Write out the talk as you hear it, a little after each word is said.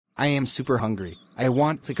I am super hungry. I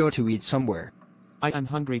want to go to eat somewhere. I am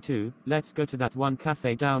hungry too. Let's go to that one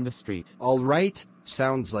cafe down the street. Alright,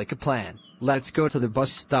 sounds like a plan. Let's go to the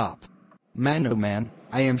bus stop. Man oh man,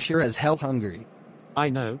 I am sure as hell hungry. I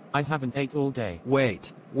know, I haven't ate all day.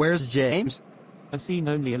 Wait, where's James? A scene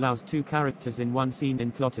only allows 2 characters in one scene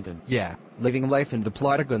in Plotagon. Yeah, living life in the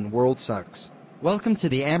Plotagon world sucks. Welcome to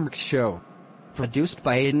the AMRC show. Produced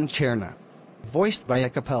by Aiden Cherna. Voiced by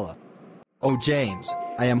Acapella. Oh James,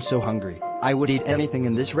 I am so hungry. I would eat anything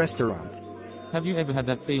in this restaurant. Have you ever had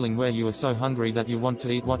that feeling where you are so hungry that you want to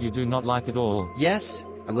eat what you do not like at all? Yes,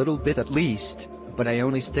 a little bit at least, but I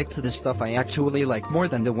only stick to the stuff I actually like more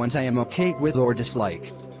than the ones I am okay with or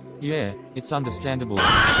dislike. Yeah, it's understandable.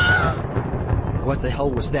 What the hell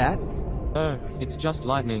was that? Oh, it's just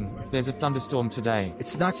lightning. There's a thunderstorm today.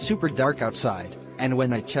 It's not super dark outside, and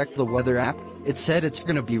when I checked the weather app, it said it's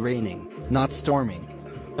gonna be raining, not storming.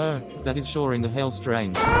 Oh, that is sure in the hell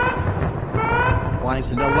strange. Why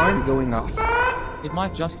is an alarm going off? It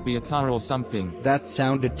might just be a car or something. That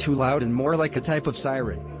sounded too loud and more like a type of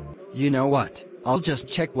siren. You know what? I'll just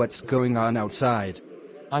check what's going on outside.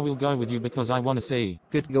 I will go with you because I want to see.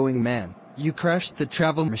 Good going, man. You crashed the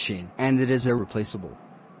travel machine, and it is irreplaceable.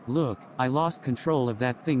 Look, I lost control of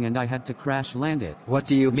that thing and I had to crash land it. What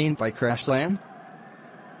do you mean by crash land?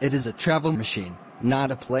 It is a travel machine,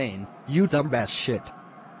 not a plane, you dumbass shit.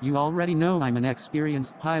 You already know I'm an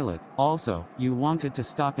experienced pilot. Also, you wanted to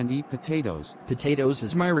stop and eat potatoes. Potatoes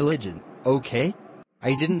is my religion, okay?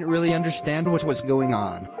 I didn't really understand what was going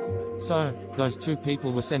on. So, those 2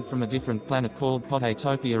 people were sent from a different planet called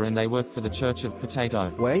Potatopia and they work for the Church of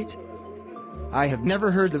Potato. Wait? I have never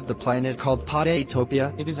heard of the planet called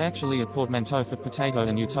Potatopia. It is actually a portmanteau for potato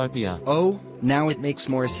and utopia. Oh, now it makes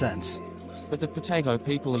more sense. But the potato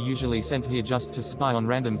people are usually sent here just to spy on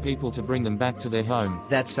random people to bring them back to their home.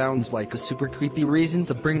 That sounds like a super creepy reason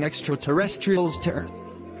to bring extraterrestrials to Earth.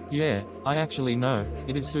 Yeah, I actually know.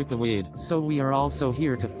 It is super weird. So we are also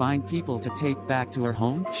here to find people to take back to our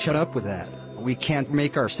home? Shut up with that. We can't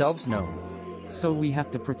make ourselves known. So we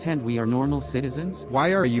have to pretend we are normal citizens?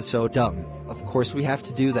 Why are you so dumb? Of course we have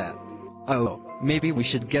to do that. Oh, maybe we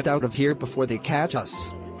should get out of here before they catch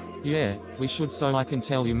us. Yeah, we should so I can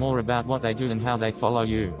tell you more about what they do and how they follow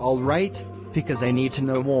you. Alright, because I need to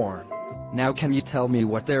know more. Now can you tell me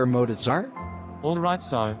what their motives are? Alright,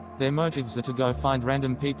 so, their motives are to go find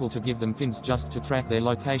random people to give them pins just to track their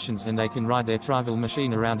locations and they can ride their travel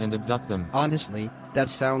machine around and abduct them. Honestly, that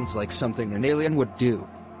sounds like something an alien would do.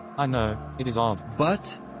 I know, it is odd.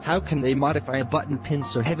 But, how can they modify a button pin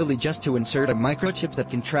so heavily just to insert a microchip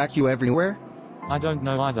that can track you everywhere? I don't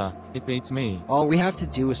know either, it beats me. All we have to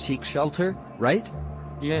do is seek shelter, right?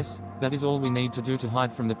 Yes, that is all we need to do to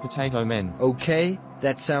hide from the potato men. Okay,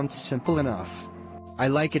 that sounds simple enough. I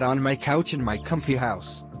like it on my couch in my comfy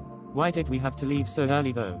house. Why did we have to leave so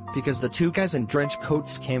early though? Because the 2 guys in trench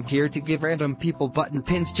coats came here to give random people button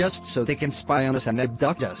pins just so they can spy on us and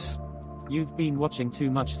abduct us. You've been watching too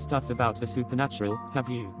much stuff about the supernatural, have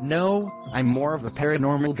you? No, I'm more of a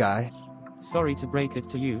paranormal guy. Sorry to break it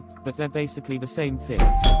to you, but they're basically the same thing.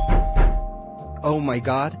 Oh my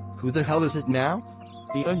god, who the hell is it now?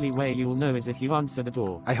 The only way you will know is if you answer the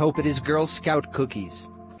door. I hope it is Girl Scout cookies.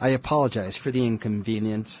 I apologize for the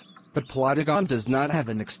inconvenience, but Plotagon does not have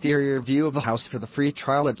an exterior view of the house for the free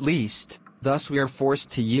trial at least, thus we are forced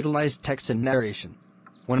to utilize text and narration.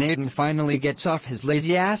 When Aiden finally gets off his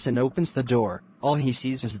lazy ass and opens the door, all he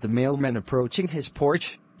sees is the mailman approaching his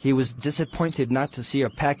porch. He was disappointed not to see a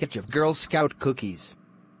package of Girl Scout cookies.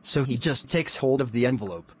 So he just takes hold of the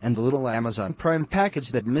envelope and the little Amazon Prime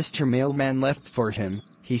package that Mr. Mailman left for him.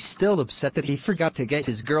 He's still upset that he forgot to get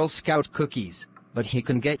his Girl Scout cookies, but he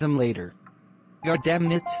can get them later. God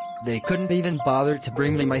damn it, they couldn't even bother to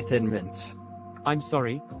bring me my Thin Mints. I'm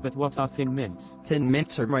sorry, but what are Thin Mints? Thin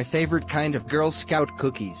Mints are my favorite kind of Girl Scout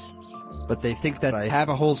cookies. But they think that I have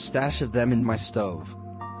a whole stash of them in my stove.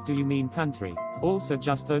 Do you mean pantry? Also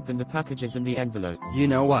just open the packages in the envelope. You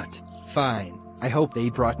know what? Fine. I hope they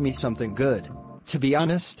brought me something good. To be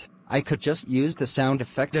honest, I could just use the sound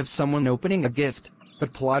effect of someone opening a gift,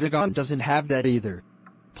 but Plotagon doesn't have that either.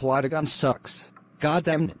 Plotagon sucks. God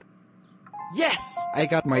damn it. Yes! I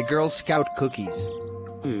got my Girl Scout cookies.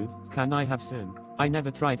 Ooh, can I have some? I never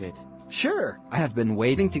tried it. Sure, I have been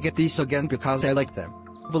waiting to get these again because I like them.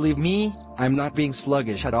 Believe me, I'm not being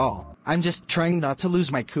sluggish at all. I'm just trying not to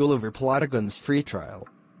lose my cool over Plotagon's free trial.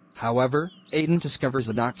 However, Aiden discovers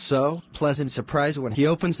a not-so-pleasant surprise when he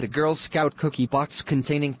opens the Girl Scout cookie box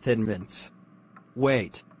containing Thin Mints.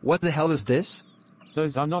 Wait, what the hell is this?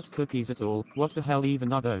 Those are not cookies at all. What the hell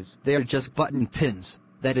even are those? They are just button pins.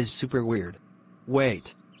 That is super weird.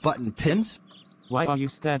 Wait, button pins? Why are you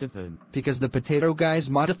scared of them? Because the potato guys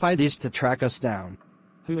modify these to track us down.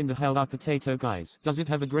 Who in the hell are potato guys? Does it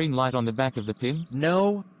have a green light on the back of the pin?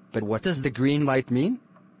 No, but what does the green light mean?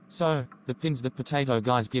 So, the pins that potato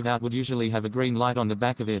guys give out would usually have a green light on the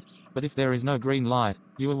back of it, but if there is no green light,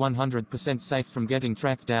 you are 100% safe from getting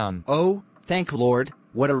tracked down. Oh, thank Lord,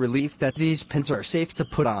 what a relief that these pins are safe to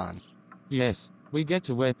put on. Yes, we get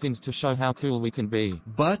to wear pins to show how cool we can be.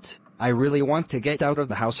 But, I really want to get out of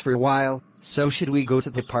the house for a while, so should we go to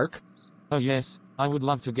the park? Oh yes, I would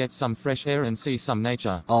love to get some fresh air and see some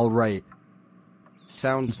nature. Alright.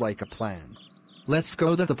 Sounds like a plan. Let's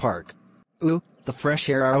go to the park. Ooh, the fresh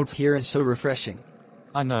air out here is so refreshing.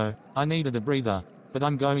 I know, I needed a breather, but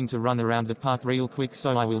I'm going to run around the park real quick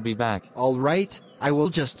so I will be back. Alright, I will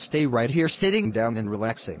just stay right here sitting down and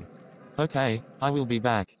relaxing. Okay, I will be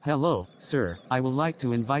back. Hello, sir. I would like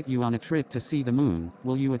to invite you on a trip to see the moon.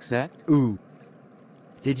 Will you accept? Ooh.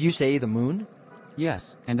 Did you say the moon?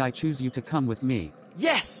 Yes, and I choose you to come with me.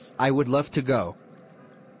 Yes! I would love to go.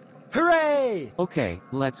 Hooray! Okay,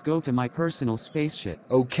 let's go to my personal spaceship.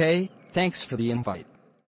 Okay, thanks for the invite.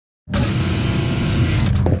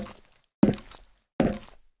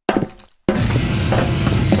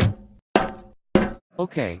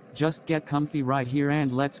 Okay, just get comfy right here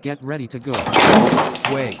and let's get ready to go.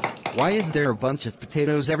 Wait, why is there a bunch of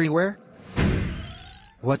potatoes everywhere?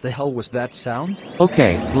 What the hell was that sound?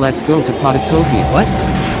 Okay, let's go to Potatopia. What?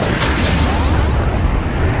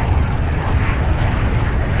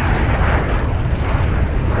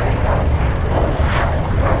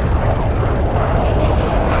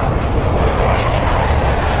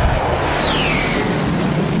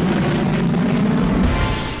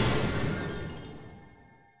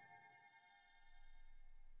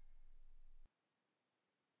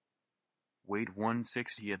 Wait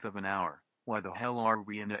 1/60th of an hour. Why the hell are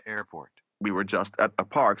we in an airport? We were just at a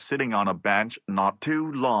park sitting on a bench not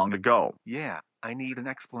too long ago. Yeah, I need an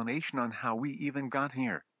explanation on how we even got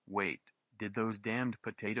here. Wait, did those damned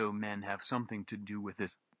potato men have something to do with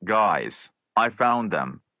this? Guys, I found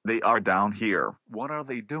them. They are down here. What are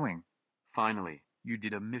they doing? Finally, you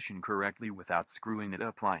did a mission correctly without screwing it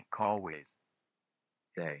up like always.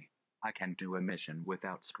 Hey, I can do a mission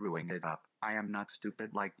without screwing it up. I am not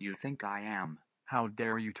stupid like you think I am. How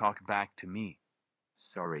dare you talk back to me?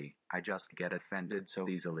 Sorry, I just get offended so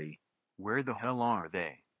easily. Where the hell are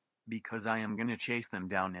they? Because I am gonna chase them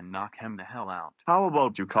down and knock him the hell out. How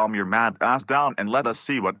about you calm your mad ass down and let us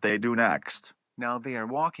see what they do next? Now they are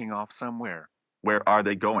walking off somewhere. Where are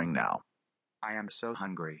they going now? I am so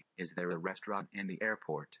hungry. Is there a restaurant in the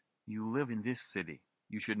airport? You live in this city.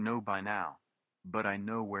 You should know by now. But I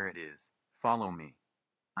know where it is. Follow me.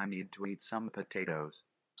 I need to eat some potatoes.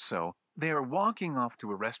 So, they are walking off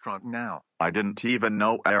to a restaurant now. I didn't even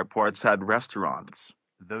know airports had restaurants.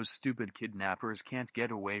 Those stupid kidnappers can't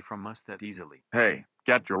get away from us that easily. Hey,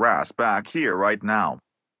 get your ass back here right now.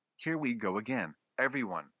 Here we go again,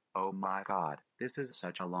 everyone. Oh my god, this is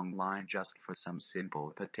such a long line just for some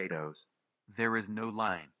simple potatoes. There is no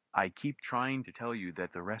line. I keep trying to tell you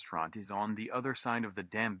that the restaurant is on the other side of the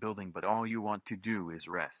damn building, but all you want to do is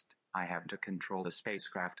rest. I have to control the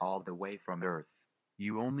spacecraft all the way from Earth.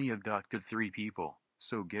 You only abducted 3 people,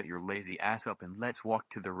 so get your lazy ass up and let's walk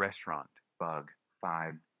to the restaurant. Bug,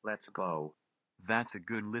 fine, let's go. That's a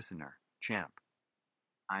good listener, champ.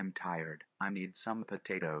 I'm tired. I need some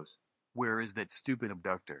potatoes. Where is that stupid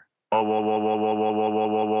abductor? Whoa, whoa, whoa, whoa, whoa, whoa, whoa, whoa,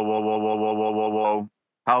 whoa, whoa, whoa, whoa, whoa, whoa, whoa, whoa.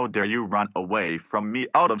 How dare you run away from me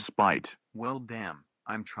out of spite? Well damn,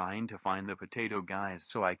 I'm trying to find the potato guys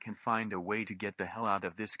so I can find a way to get the hell out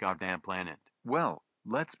of this goddamn planet. Well,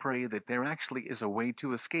 let's pray that there actually is a way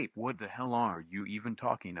to escape. What the hell are you even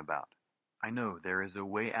talking about? I know there is a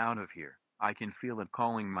way out of here. I can feel it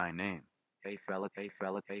calling my name. Hey fella, hey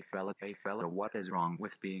fella, hey fella, hey fella, what is wrong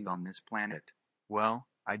with being on this planet? Well,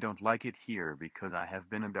 I don't like it here because I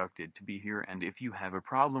have been abducted to be here, and if you have a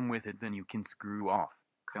problem with it then you can screw off.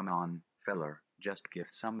 Come on, feller, just give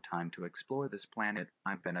some time to explore this planet.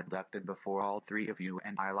 I've been abducted before all 3 of you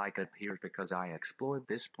and I like it here because I explored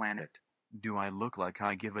this planet. Do I look like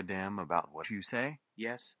I give a damn about what you say?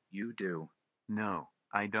 Yes, you do. No,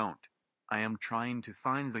 I don't. I am trying to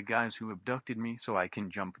find the guys who abducted me so I can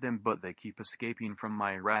jump them, but they keep escaping from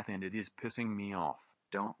my wrath and it is pissing me off.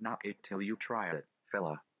 Don't knock it till you try it,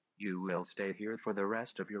 fella. You will stay here for the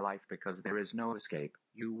rest of your life because there is no escape.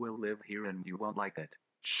 You will live here and you won't like it.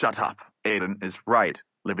 Shut up. Aiden is right.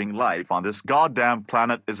 Living life on this goddamn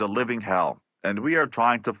planet is a living hell. And we are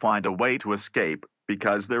trying to find a way to escape,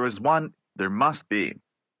 because there is one, there must be.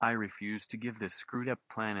 I refuse to give this screwed up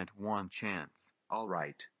planet one chance.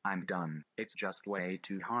 Alright, I'm done. It's just way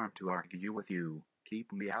too hard to argue with you.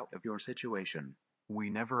 Keep me out of your situation. We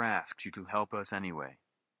never asked you to help us anyway.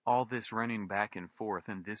 All this running back and forth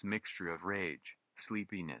and this mixture of rage,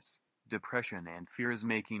 sleepiness, depression and fear is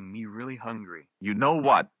making me really hungry. You know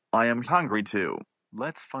what? I am hungry too.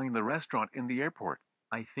 Let's find the restaurant in the airport.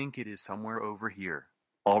 I think it is somewhere over here.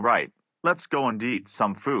 All right, let's go and eat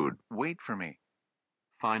some food. Wait for me.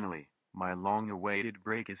 Finally, my long-awaited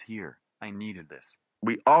break is here. I needed this.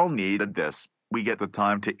 We all needed this. We get the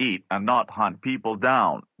time to eat and not hunt people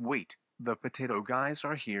down. Wait, the potato guys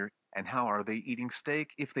are here, and how are they eating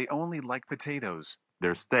steak if they only like potatoes?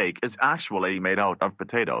 Their steak is actually made out of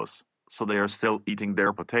potatoes, so they are still eating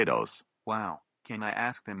their potatoes. Wow, can I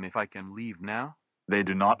ask them if I can leave now? They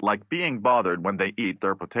do not like being bothered when they eat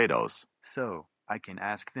their potatoes. So, I can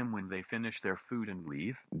ask them when they finish their food and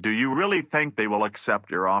leave? Do you really think they will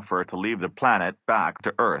accept your offer to leave the planet back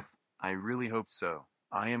to Earth? I really hope so.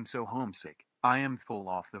 I am so homesick. I am full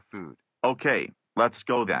off the food. Okay, let's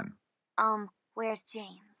go then. Where's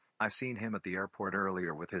James? I seen him at the airport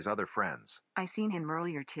earlier with his other friends. I seen him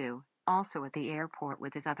earlier too, also at the airport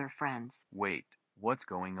with his other friends. Wait, what's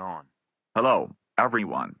going on? Hello,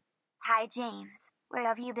 everyone. Hi, James. Where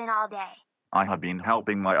have you been all day? I have been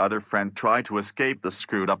helping my other friend try to escape the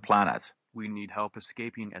screwed-up planet. We need help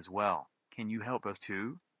escaping as well. Can you help us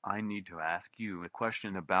too? I need to ask you a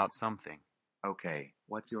question about something. Okay,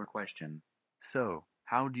 what's your question? So,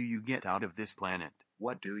 how do you get out of this planet?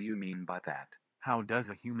 What do you mean by that? How does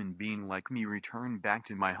a human being like me return back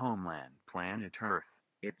to my homeland, planet Earth?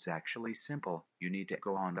 It's actually simple. You need to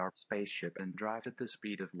go on our spaceship and drive at the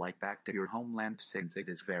speed of light back to your homeland since it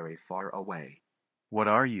is very far away. What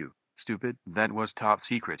are you, stupid? That was top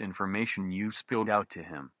secret information you spilled out to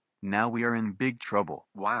him. Now we are in big trouble.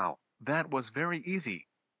 Wow, that was very easy.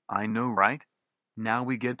 I know, right? Now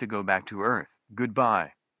we get to go back to Earth.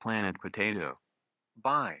 Goodbye, Planet Potato.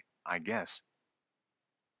 Bye, I guess.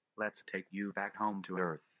 Let's take you back home to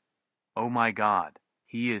Earth. Oh my god,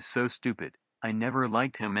 he is so stupid. I never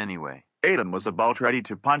liked him anyway. Aiden was about ready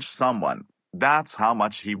to punch someone. That's how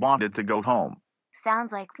much he wanted to go home.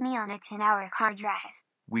 Sounds like me on a 10-hour car drive.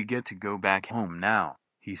 We get to go back home now.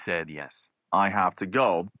 He said yes. I have to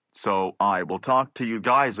go, so I will talk to you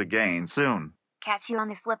guys again soon. Catch you on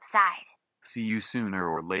the flip side. See you sooner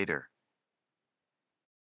or later.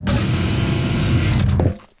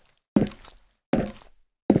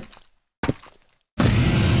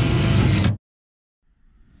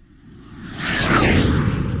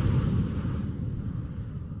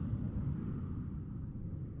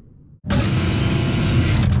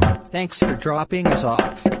 Thanks for dropping us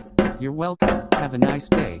off. You're welcome. Have a nice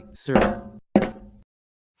day, sir.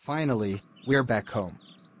 Finally, we're back home.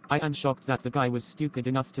 I am shocked that the guy was stupid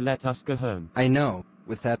enough to let us go home. I know,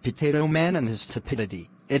 with that potato man and his stupidity,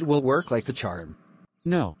 it will work like a charm.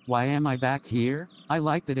 No, why am I back here? I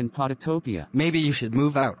liked it in Pototopia. Maybe you should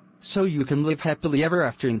move out, so you can live happily ever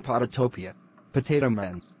after in Pototopia. Potato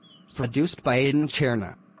Man. Produced by Aiden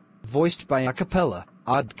Cherna. Voiced by Acapella,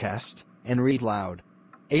 Oddcast, and Read Loud.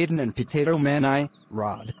 Aiden and Potato Man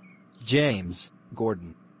Rod. James,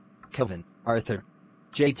 Gordon. Kelvin, Arthur.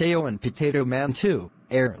 J-Teo and Potato Man 2,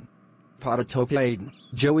 Aaron. Pototopia Aiden,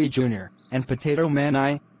 Joey Jr., and Potato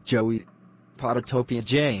Man Joey. Pototopia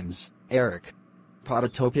James, Eric.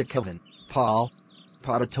 Pototopia Kelvin, Paul.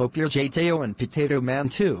 Pototopia J-Teo and Potato Man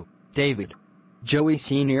 2, David. Joey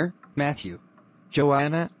Sr., Matthew.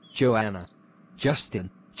 Joanna, Justin.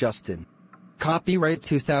 Copyright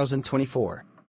 2024.